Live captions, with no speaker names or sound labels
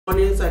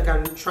so I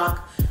can track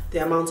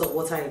the amount of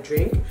water I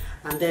drink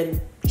and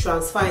then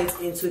transfer it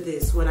into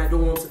this when I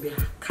don't want to be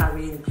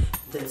carrying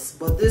this.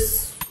 But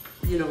this,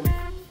 you know,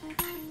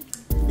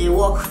 they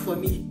work for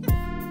me.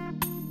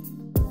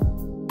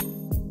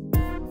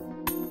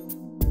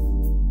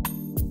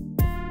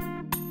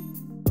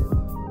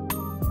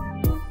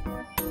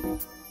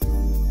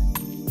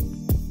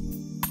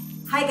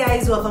 Hi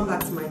guys, welcome back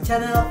to my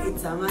channel.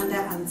 It's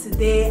Amanda and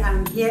today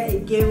I'm here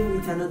again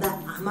with another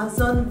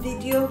Amazon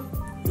video.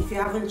 If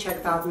you haven't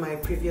checked out my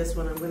previous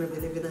one, I'm going to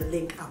be leaving a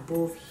link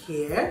above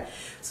here,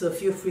 so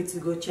feel free to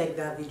go check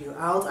that video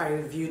out. I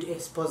reviewed a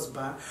sports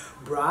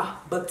bra,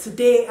 but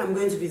today I'm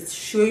going to be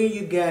showing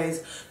you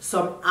guys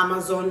some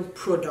Amazon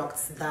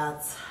products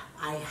that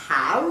I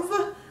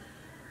have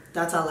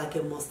that are like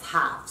a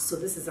must-have. So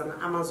this is an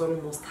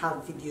Amazon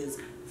must-have videos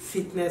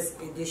fitness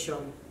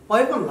edition,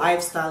 or even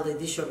lifestyle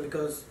edition,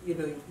 because you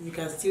know you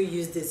can still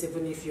use this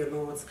even if you're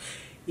not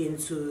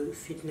into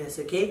fitness.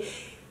 Okay,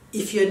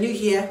 if you're new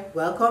here,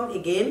 welcome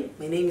again.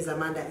 My name is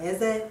Amanda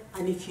Eze,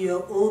 and if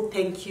you're old,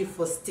 thank you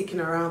for sticking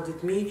around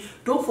with me.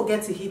 Don't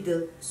forget to hit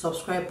the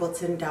subscribe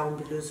button down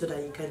below so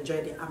that you can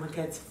join the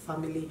Amaket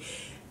family.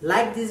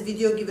 Like this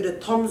video, give it a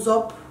thumbs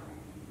up,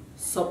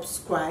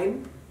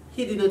 subscribe,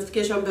 hit the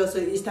notification bell so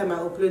each time I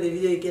upload a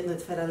video you get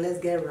notified. And let's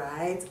get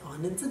right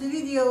on into the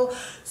video.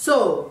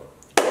 So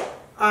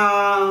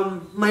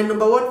my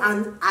number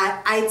one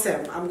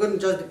item, I'm going to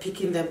just be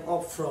picking them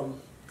up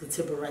from the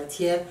table right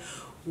here,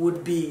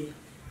 would be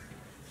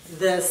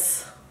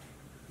this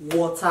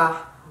water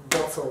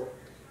bottle.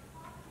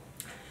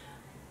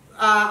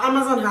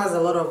 Amazon has a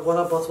lot of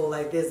water bottle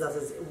like this that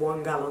is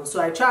 1 gallon,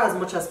 so I try as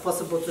much as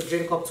possible to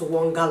drink up to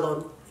 1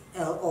 gallon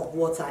of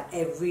water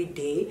every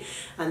day,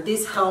 and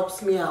this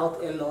helps me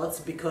out a lot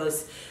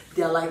because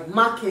they're like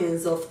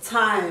markings of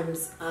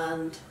times,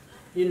 and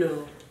you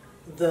know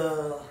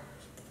the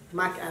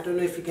mark, I don't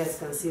know if you guys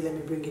can see, let me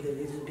bring it a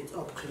little bit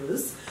up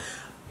close.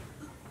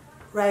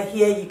 Right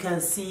here you can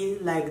see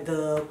like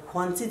the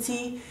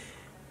quantity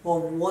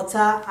of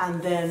water,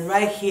 and then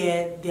right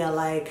here they're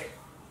like,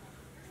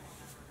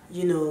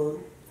 you know,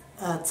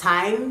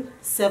 time,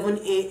 7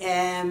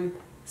 a.m.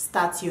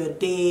 start your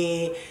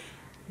day,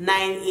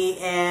 9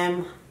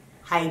 a.m.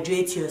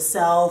 hydrate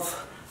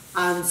yourself,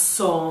 and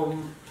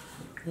some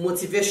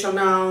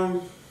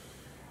motivational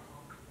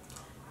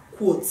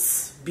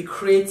quotes. Be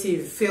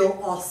creative, feel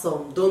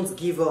awesome, don't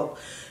give up,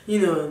 you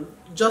know,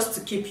 just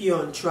to keep you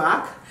on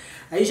track.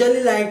 I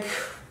usually like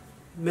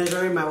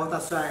measuring my water,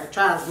 so I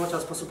try as much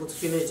as possible to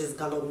finish this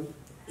gallon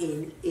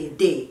in a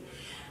day.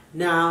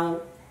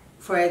 Now,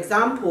 for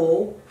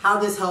example, how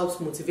this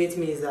helps motivate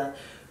me is that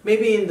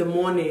maybe in the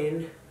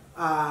morning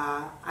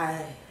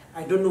I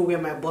don't know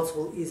where my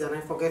bottle is and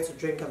I forget to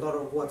drink a lot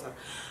of water,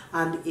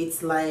 and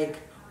it's like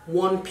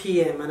 1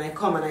 p.m. and I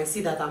come and I see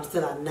that I'm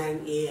still at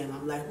 9 a.m.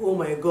 I'm like, oh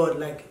my god,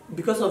 like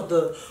because of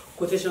the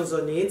quotations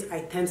on it,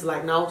 I tend to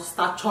like now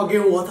start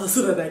chugging water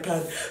so that I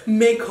can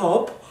make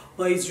up.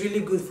 But it's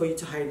really good for you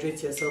to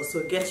hydrate yourself,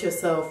 so get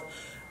yourself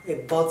a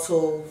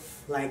bottle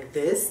like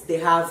this.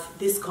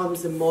 This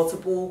comes in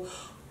multiple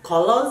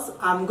colors.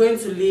 I'm going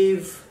to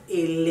leave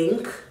a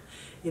link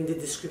in the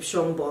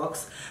description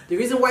box. The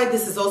reason why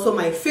this is also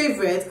my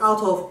favorite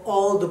out of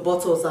all the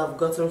bottles I've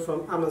gotten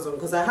from Amazon,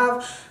 because I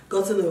have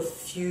gotten a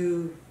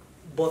few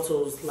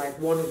bottles, like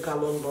 1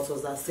 gallon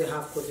bottles that still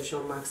have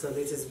quotation marks on it,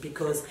 is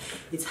because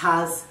it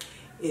has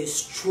a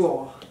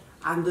straw,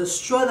 and the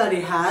straw that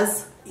it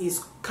has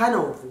is kind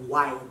of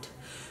wide.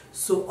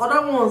 So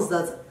other ones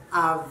that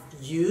I've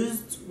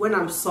used, when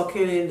I'm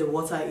sucking in the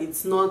water,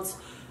 it's not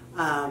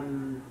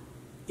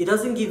it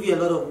doesn't give you a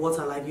lot of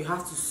water, like you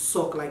have to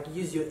suck, like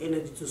use your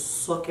energy to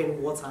suck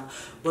in water.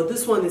 But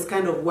this one is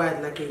kind of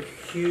wide, like a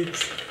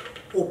huge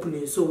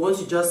opening, so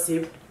once you just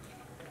sip,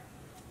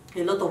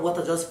 a lot of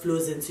water just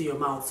flows into your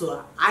mouth.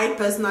 So I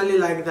personally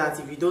like that.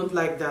 If you don't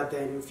like that,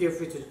 then feel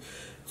free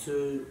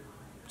to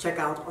check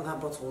out other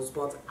bottles,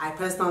 but I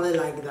personally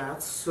like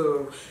that,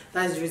 so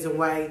that's the reason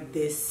why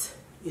this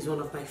is one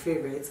of my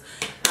favorites.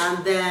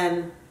 And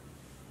then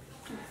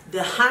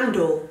the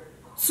handle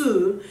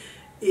too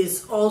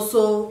is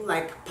also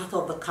like part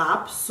of the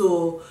cap,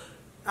 so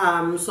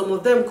some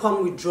of them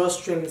come with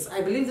drawstrings.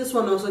 I believe this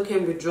one also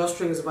came with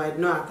drawstrings, but I did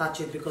not attach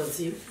it because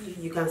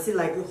you can see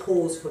like the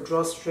holes for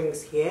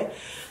drawstrings here,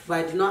 but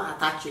I did not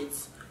attach it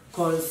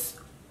because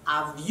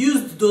I've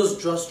used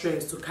those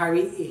drawstrings to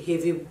carry a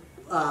heavy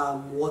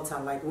water,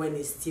 like when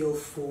it's still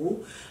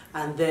full,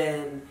 and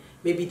then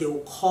maybe they will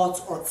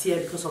cut or tear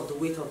because of the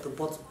weight of the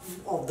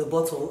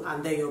bottle,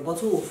 and then your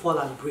bottle will fall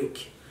and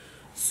break.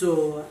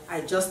 So I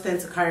just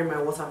tend to carry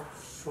my water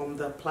from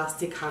the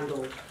plastic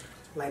handle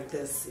like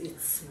this.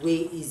 It's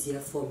way easier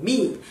for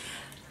me.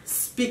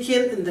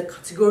 Speaking in the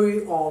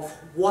category of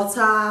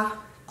water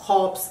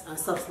cups and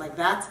stuff like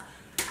that,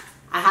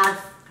 I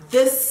have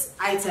this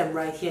item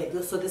right here.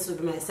 So this will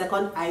be my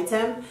second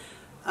item.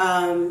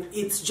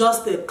 It's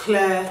just a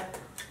clear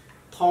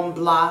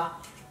tumbler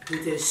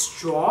with a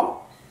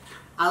straw.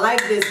 I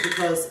like this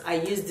because I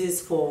use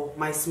this for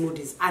my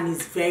smoothies, and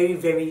it's very,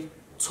 very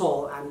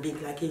tall and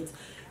big. Like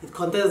it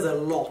contains a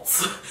lot.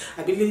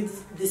 I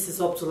believe this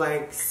is up to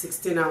like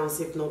 16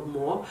 ounces, if not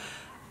more.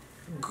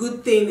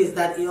 Good thing is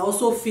that it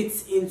also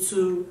fits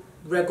into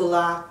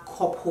regular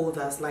cup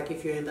holders, like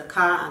if you're in the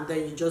car and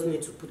then you just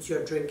need to put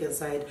your drink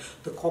inside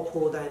the cup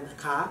holder in the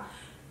car,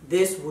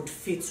 this would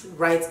fit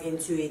right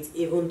into it,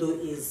 even though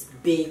it's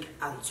big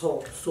and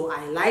tall. So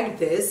I like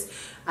this,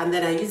 and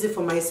then I use it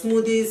for my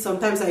smoothies.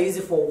 Sometimes I use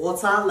it for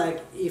water,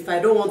 like if I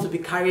don't want to be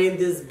carrying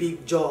this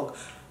big jug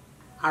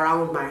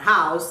around my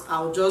house,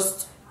 I'll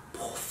just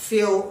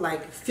fill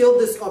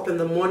this up in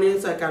the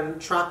morning so I can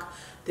track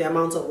the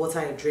amount of water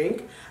I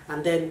drink,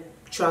 and then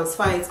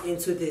transfer it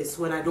into this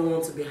when I don't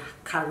want to be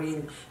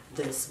carrying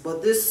this.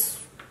 But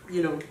this,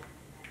 you know,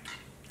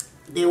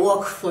 they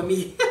work for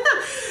me.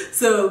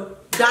 So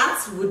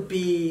that would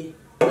be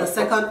the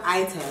second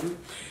item.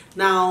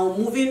 Now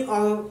moving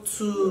on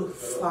to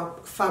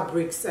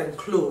fabrics and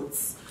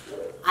clothes,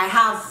 I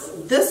have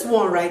this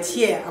one right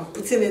here. I'm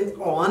putting it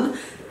on.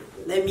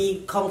 Let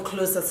me come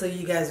closer so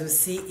you guys will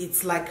see.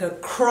 It's like a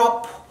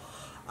crop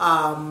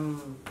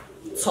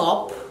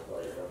top,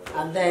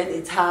 and then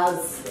it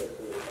has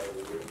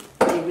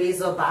a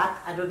razor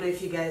back. I don't know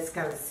if you guys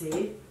can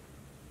see.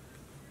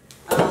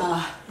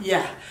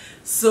 Yeah,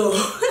 so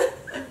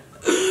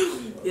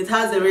it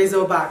has a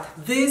razor back.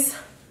 This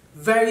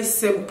very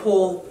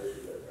simple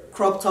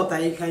crop top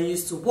that you can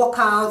use to work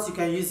out, you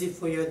can use it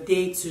for your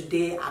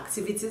day-to-day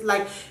activities.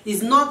 Like,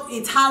 it's not,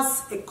 it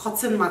has a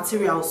cotton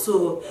material,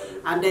 so,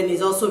 and then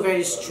it's also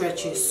very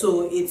stretchy,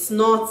 so it's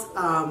not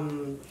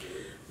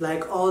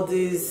like all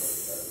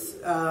these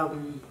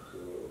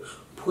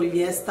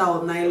polyester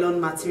or nylon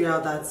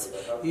material that's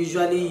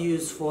usually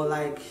used for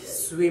like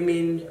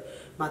swimming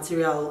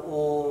material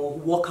or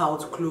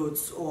workout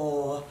clothes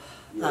or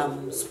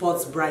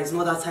sports bra. It's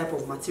not that type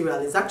of material.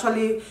 It's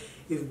actually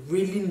a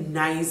really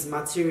nice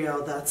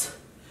material that,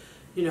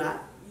 you know,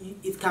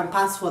 it can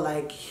pass for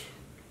like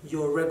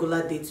your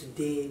regular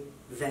day-to-day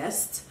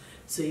vest.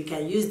 So you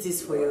can use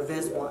this for your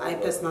vest, but I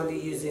personally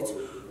use it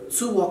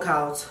to work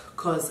out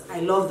because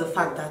I love the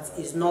fact that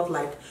it's not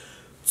like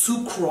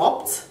too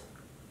cropped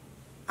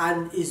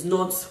and is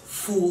not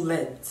full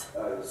length,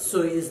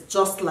 so it's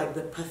just like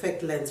the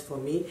perfect length for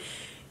me.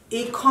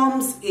 It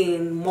comes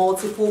in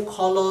multiple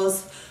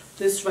colors.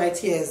 This right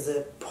here is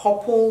the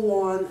purple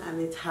one,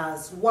 and it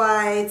has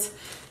white,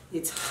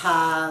 it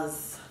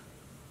has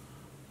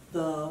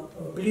the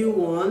blue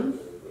one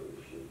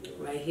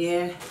right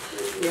here.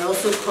 It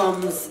also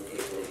comes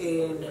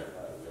in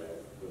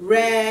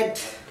red,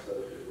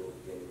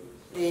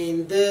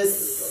 in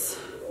this,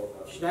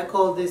 should I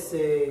call this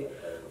a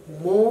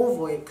mauve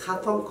or a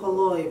carton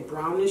color, a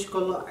brownish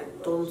color? I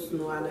don't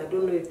know, and I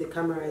don't know if the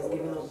camera is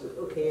giving up.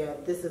 Okay, yeah,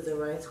 this is the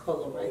right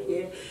color right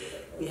here.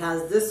 It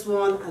has this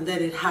one, and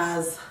then it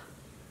has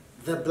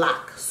the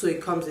black. So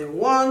it comes in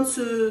 1,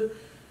 2,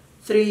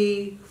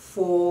 3,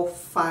 4,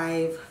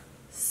 5,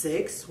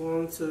 6.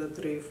 1, 2,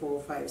 3,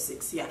 4, 5,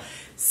 6. Yeah,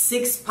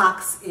 6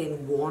 packs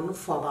in one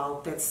for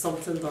about $30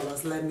 something.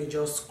 Let me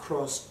just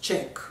cross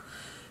check.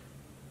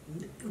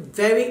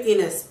 Very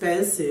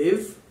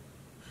inexpensive.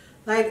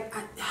 Like,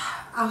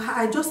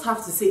 I just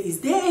have to say, is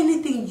there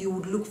anything you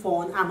would look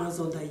for on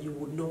Amazon that you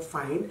would not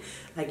find?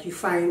 Like, you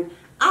find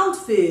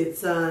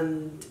outfits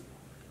and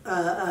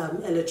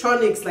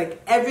electronics,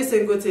 like every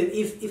single thing.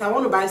 If I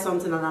want to buy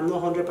something and I'm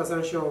not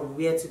 100% sure of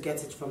where to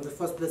get it from, the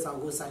first place I'll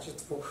go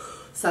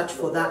search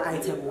for that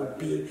item would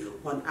be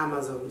on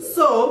Amazon.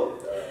 So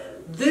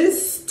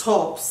these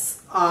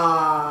tops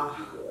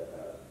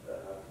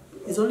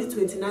is only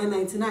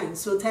 $29.99,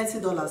 so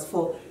 $30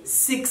 for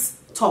 6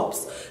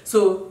 tops.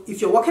 So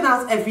if you're working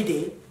out every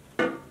day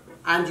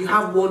and you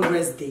have one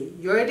rest day,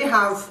 you already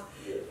have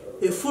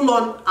a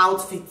full-on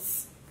outfit,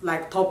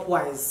 like top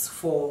wise,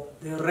 for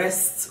the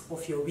rest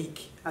of your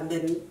week. And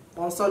then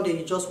on Sunday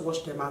you just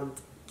wash them and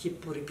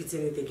keep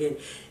repeating it again,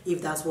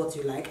 if that's what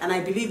you like. And I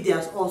believe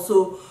there's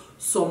also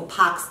some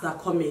packs that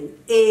come in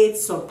 8,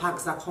 some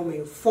packs that come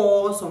in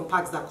 4, some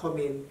packs that come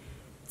in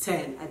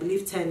 10. I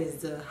believe 10 is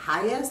the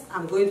highest.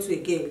 I'm going to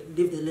again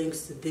leave the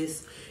links to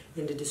this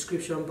in the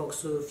description box,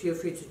 so feel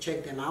free to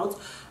check them out.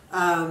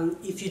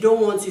 If you don't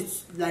want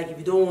it, like if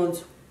you don't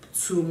want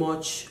too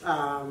much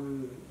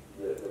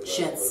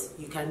shirts,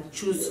 you can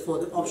choose for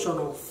the option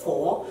of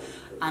 4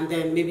 and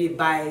then maybe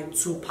buy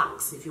 2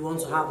 packs if you want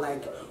to have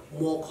like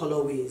more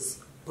colorways.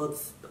 But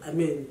I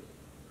mean,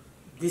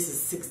 this is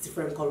 6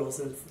 different colors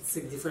and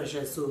 6 different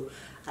shirts, so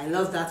I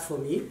love that for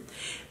me.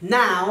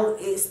 Now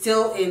it's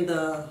still in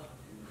the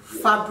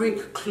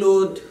fabric,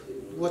 cloth,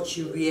 what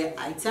you wear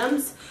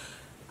items.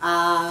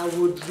 I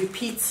would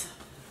repeat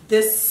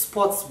this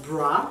sports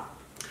bra.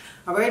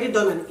 I've already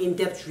done an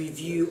in-depth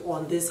review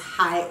on this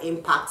high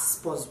impact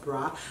sports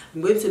bra.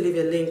 I'm going to leave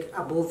a link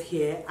above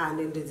here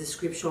and in the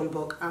description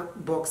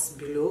box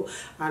below,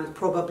 and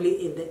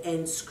probably in the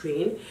end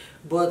screen.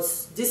 But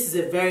this is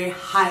a very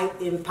high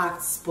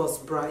impact sports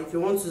bra. If you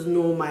want to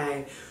know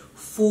my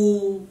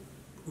full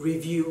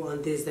review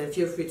on this, then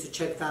feel free to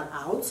check that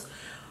out.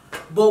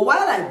 But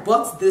while I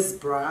bought this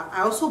bra,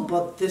 I also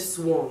bought this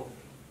one.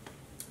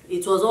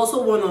 It was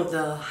also one of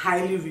the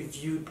highly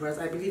reviewed brands.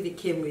 I believe it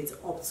came with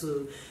up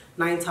to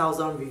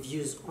 9,000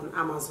 reviews on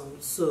Amazon.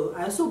 So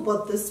I also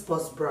bought this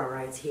sports bra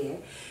right here.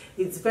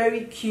 It's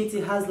very cute.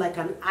 It has like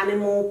an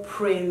animal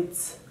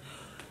print,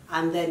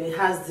 and then it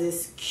has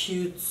this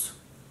cute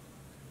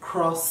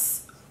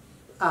cross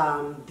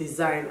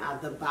design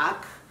at the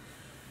back,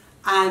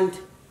 and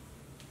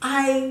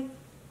I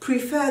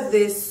prefer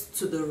this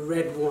to the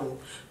red one.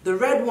 The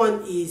red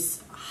one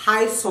is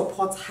high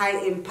support,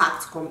 high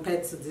impact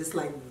compared to this,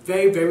 like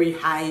very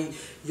high.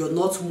 You're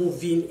not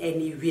moving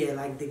anywhere,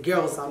 like the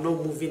girls are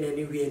not moving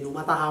anywhere no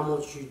matter how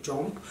much you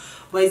jump.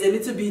 But it's a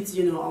little bit,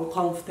 you know,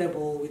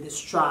 uncomfortable with the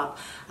strap.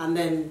 And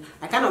then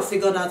I kind of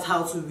figured out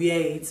how to wear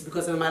it,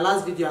 because in my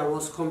last video I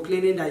was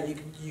complaining that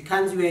you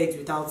can't wear it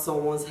without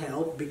someone's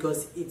help,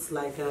 because it's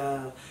like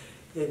a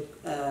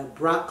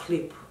bra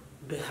clip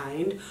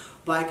behind.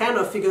 But I kind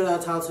of figured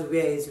out how to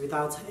wear it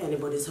without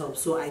anybody's help,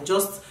 so I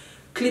just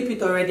clip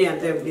it already and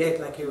then wear it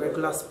like a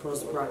regular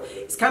sports bra.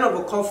 It's kind of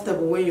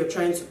uncomfortable when you're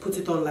trying to put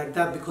it on like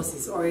that because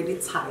it's already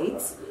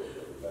tight,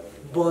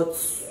 but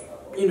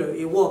you know,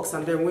 it works.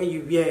 And then when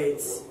you wear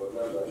it,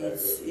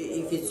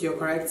 if it's your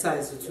correct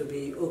size, it will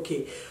be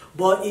okay.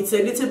 But it's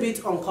a little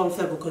bit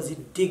uncomfortable because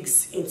it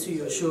digs into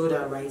your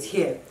shoulder right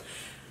here.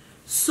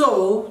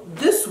 So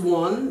this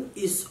one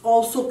is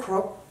also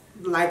crop,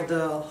 like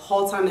the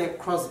halter neck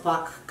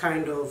crossback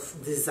kind of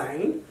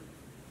design,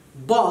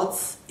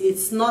 but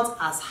it's not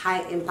as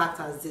high impact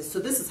as this. So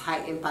this is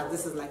high impact,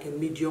 this is like a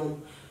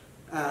medium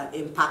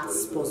impact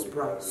sports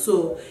bra.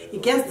 So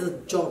it gets the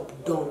job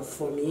done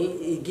for me.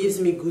 It gives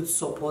me good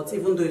support,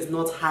 even though it's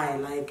not high.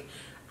 Like,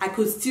 I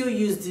could still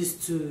use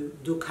this to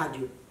do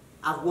cardio.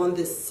 I've worn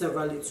this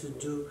severally to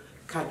do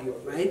cardio,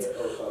 right?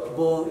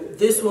 But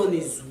this one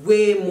is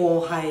way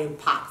more high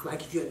impact.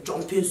 Like, if you're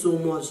jumping so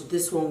much,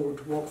 this one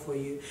would work for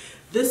you.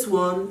 This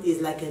one is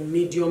like a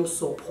medium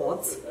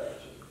support,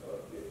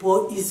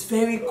 but it's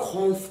very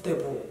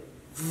comfortable.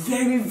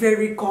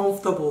 Very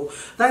comfortable.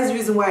 That is the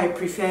reason why I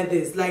prefer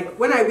this. Like,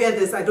 when I wear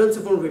this, I don't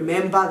even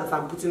remember that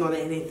I'm putting on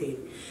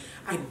anything.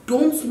 I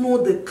don't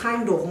know the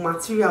kind of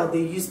material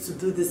they used to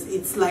do this.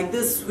 It's like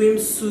this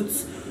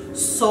swimsuit,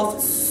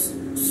 soft,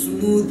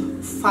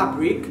 smooth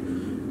fabric.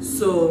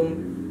 So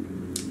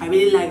I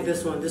really like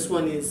this one. This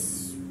one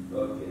is,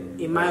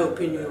 in my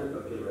opinion,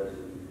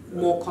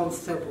 more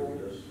comfortable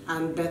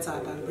and better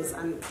than this.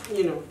 And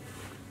you know,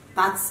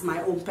 that's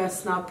my own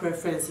personal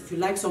preference. If you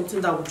like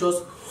something that will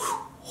just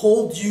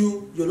hold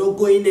you, you're not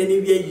going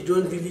anywhere, you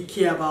don't really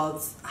care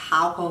about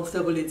how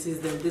comfortable it is,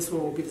 then this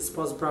one will be the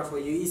sports bra for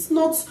you. It's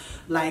not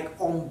like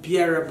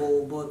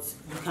unbearable, but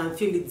you can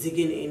feel it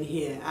digging in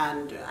here,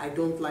 and I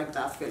don't like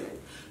that feeling.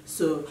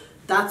 So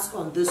that's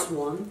on this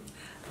one.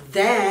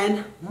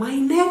 Then my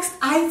next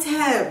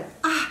item,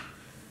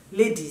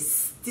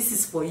 ladies, this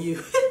is for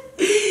you,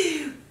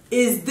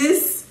 is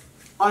this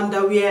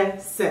underwear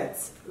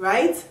set,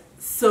 right?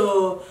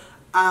 So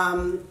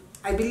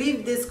I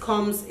believe this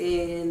comes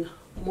in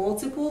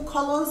multiple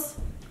colors.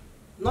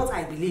 Not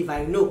I believe,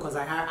 I know, because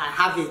I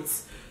have it.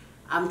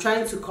 I'm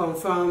trying to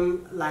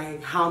confirm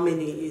like how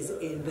many is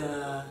in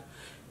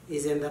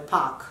the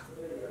pack.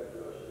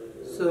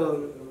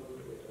 So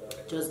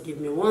just give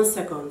me 1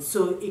 second.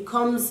 So it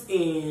comes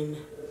in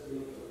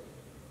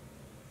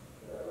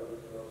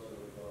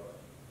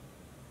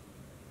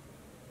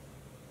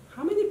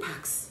how many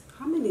packs?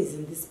 How many is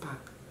in this pack?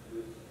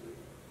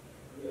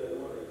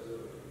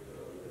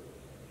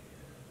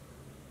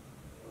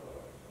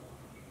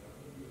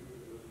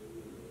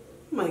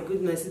 My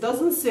goodness, it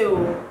doesn't say.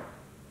 I'm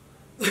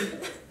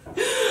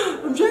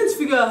trying to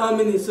figure out how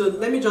many, so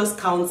let me just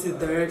count it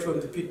direct from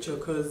the picture,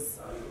 because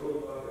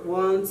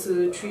 1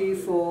 2 3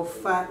 4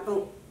 5,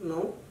 oh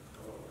no,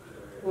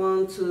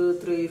 1 2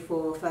 3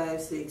 4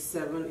 5 6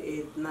 7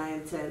 8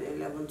 9 10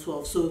 11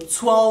 12, so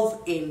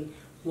 12 in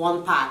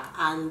one pack,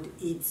 and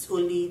it's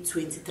only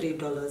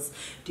 $23.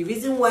 The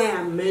reason why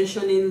I'm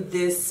mentioning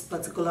this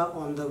particular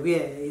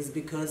underwear is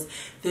because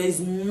there is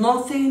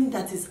nothing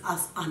that is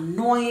as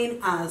annoying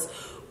as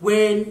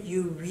when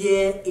you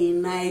wear a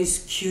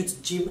nice cute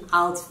gym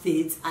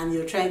outfit and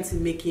you're trying to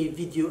make a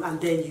video and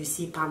then you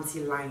see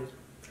panty line.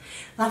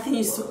 That thing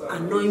used to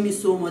annoy me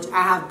so much.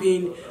 I have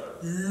been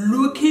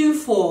looking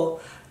for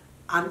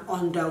an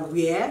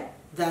underwear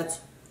that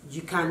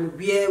you can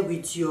wear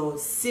with your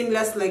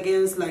seamless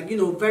leggings, like, you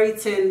know, very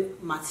thin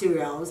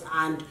materials,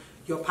 and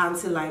your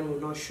panty line will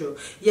not show.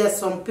 Yes,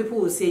 some people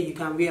will say you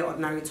can wear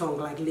ordinary tongue,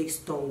 like lace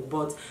tongue,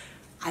 but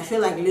I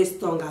feel like lace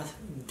tongue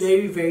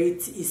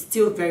is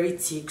still very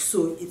thick,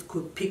 so it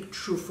could peek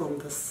through from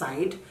the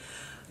side.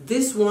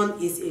 This one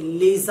is a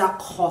laser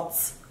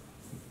cut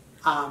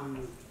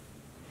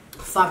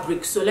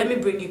fabric. So let me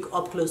bring you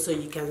up close so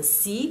you can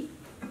see.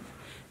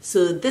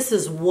 So this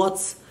is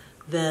what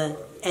the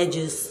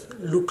edges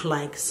look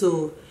like.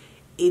 So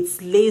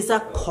it's laser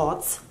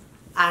cut,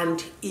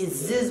 and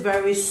it's this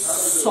very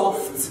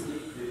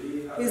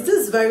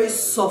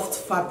soft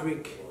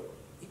fabric.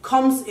 It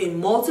comes in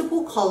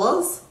multiple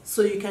colors,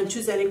 so you can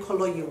choose any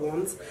color you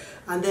want,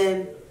 and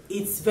then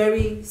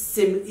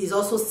it's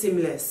also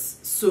seamless,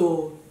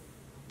 so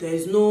there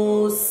is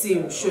no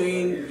seam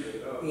showing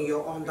in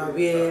your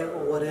underwear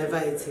or whatever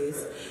it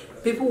is.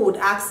 People would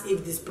ask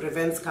if this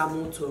prevents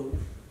camel toe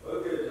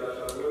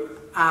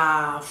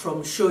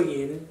from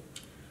showing.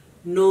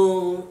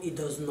 No, it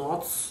does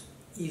not.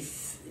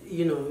 If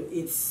you know,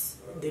 it's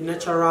the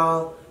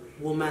natural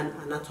woman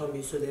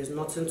anatomy, so there's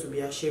nothing to be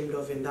ashamed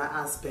of in that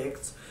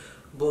aspect.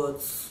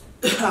 But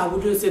I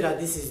wouldn't say that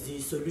this is the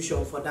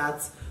solution for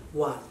that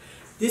one.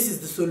 This is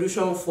the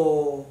solution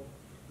for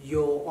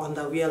your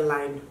underwear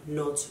line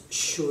not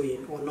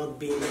showing or not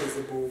being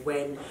visible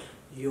when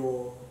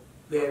you're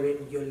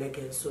wearing your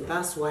leggings. So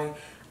that's why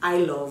I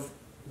love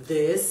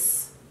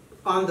this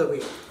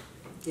underwear.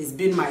 It's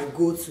been my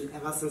go-to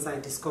ever since I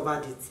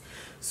discovered it.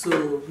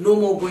 So no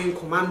more going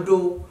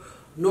commando,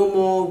 no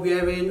more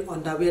wearing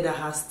underwear that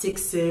has thick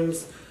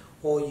seams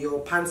or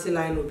your panty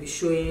line will be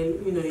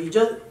showing. You know, you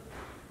just,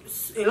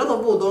 a lot of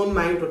people don't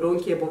mind or don't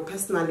care, but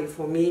personally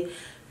for me,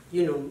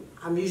 you know,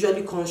 I'm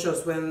usually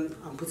conscious when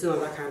I'm putting on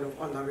that kind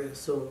of underwear.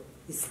 So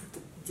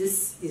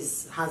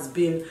this has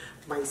been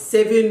my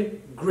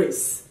saving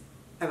grace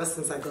ever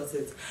since I got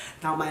it.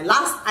 Now my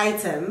last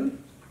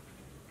item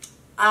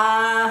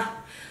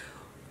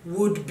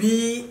would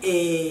be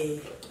a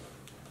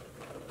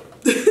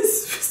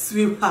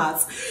swim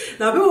hat.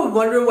 Now people are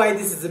wondering why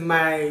this is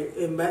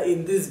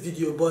in this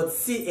video, but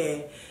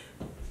see,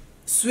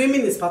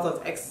 swimming is part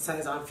of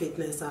exercise and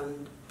fitness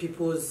and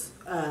people's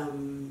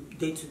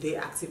day-to-day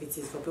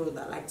activities for people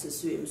that like to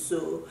swim.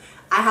 So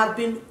I have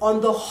been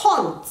on the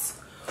hunt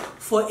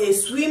for a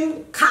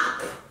swim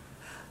cap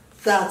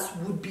that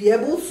would be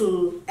able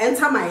to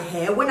enter my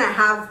hair when I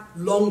have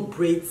long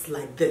braids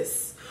like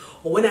this,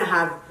 or when I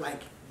have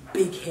like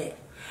big hair.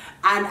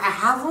 And I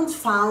haven't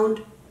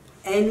found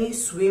any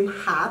swim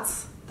hat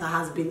that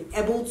has been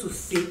able to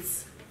fit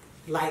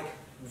like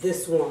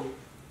this one.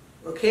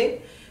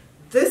 Okay,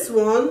 this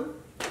one,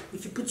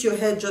 if you put your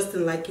hair just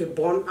in like a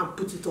bun and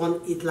put it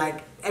on, it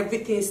like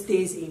everything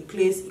stays in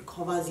place. It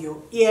covers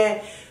your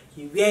ear,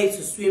 you wear it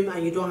to swim,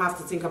 and you don't have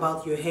to think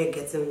about your hair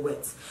getting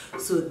wet.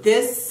 So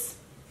this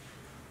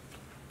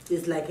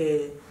is like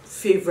a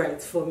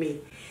favorite for me.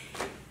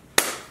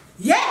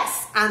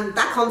 Yes, and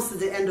that comes to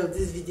the end of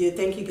this video.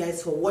 Thank you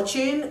guys for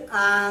watching,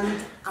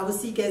 and I will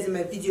see you guys in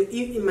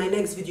my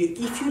next video.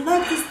 If you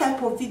like this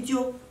type of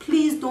video,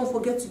 please don't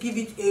forget to give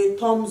it a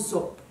thumbs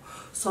up.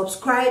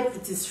 Subscribe,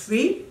 it is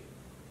free.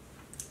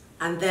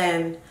 And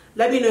then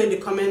let me know in the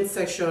comment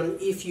section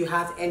if you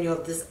have any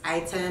of these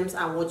items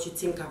and what you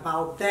think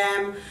about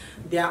them.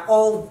 They are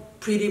all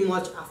pretty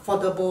much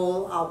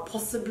affordable. I'll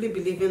possibly be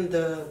leaving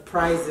the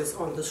prices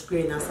on the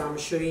screen as I'm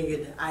showing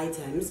you the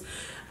items.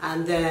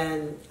 And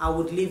then I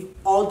would leave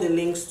all the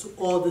links to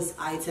all these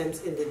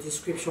items in the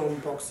description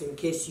box in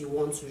case you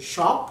want to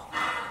shop.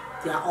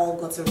 They are all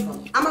gotten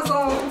from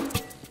Amazon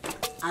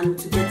and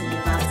to get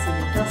delivered to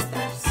your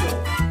doorstep. So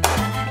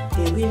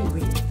a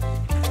win-win.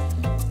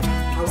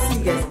 I'll see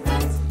you guys in the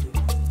next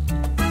video.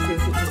 Feel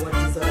free to watch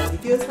these other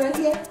videos right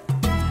here.